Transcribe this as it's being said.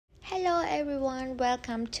Hello everyone,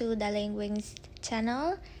 welcome to the Wings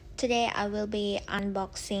channel. Today I will be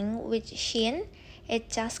unboxing with SHEIN. It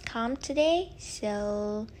just come today,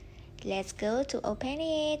 so let's go to open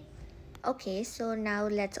it. Okay, so now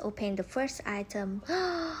let's open the first item.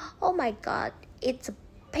 Oh my god, it's a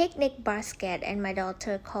picnic basket and my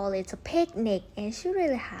daughter called it a picnic and she's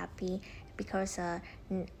really happy because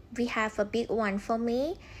we have a big one for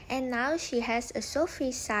me and now she has a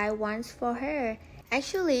Sophie size ones for her.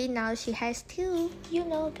 Actually, now she has two. You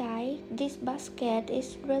know guys, this basket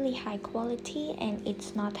is really high quality and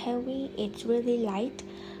it's not heavy, it's really light.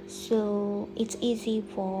 So it's easy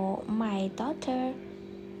for my daughter.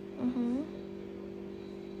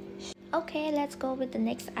 Okay, let's go with the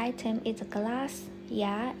next item. It's a glass.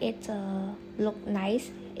 Yeah, it's look nice.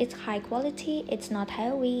 It's high quality, it's not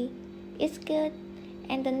heavy. It's good.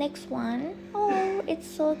 And the next one, oh, it's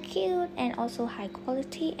so cute and also high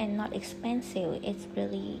quality and not expensive. It's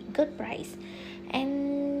really good price.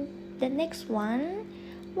 And the next one,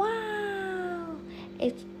 wow,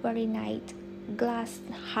 it's very nice glass,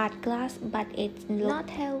 hard glass, but it's not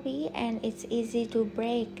heavy and it's easy to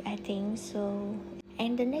break, I think so.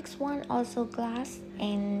 And the next one also glass,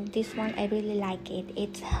 and this one I really like it.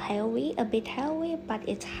 It's heavy, a bit heavy, but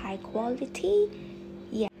it's high quality.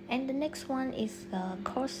 Yeah. And the next one is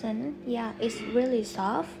cushion. Yeah, it's really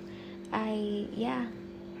soft.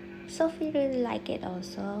 Sophie really like it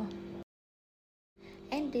also.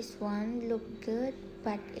 And this one look good,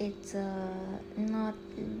 but it's not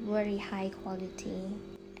very high quality.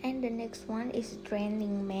 And the next one is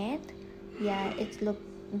training mat. Yeah, it look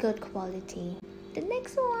good quality. The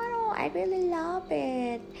next one, oh, I really love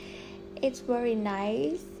it. It's very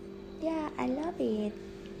nice. Yeah, I love it.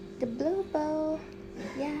 The blue bow.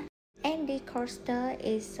 Yeah, and the coaster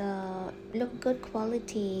is look good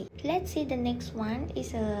quality. Let's see the next one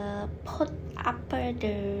is put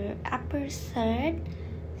the upper shirt.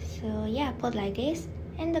 So yeah, put like this,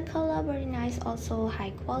 and the color very nice, also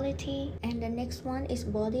high quality. And the next one is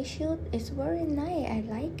body suit. It's very nice, I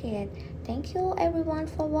like it. Thank you everyone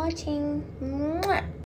for watching. Mwah!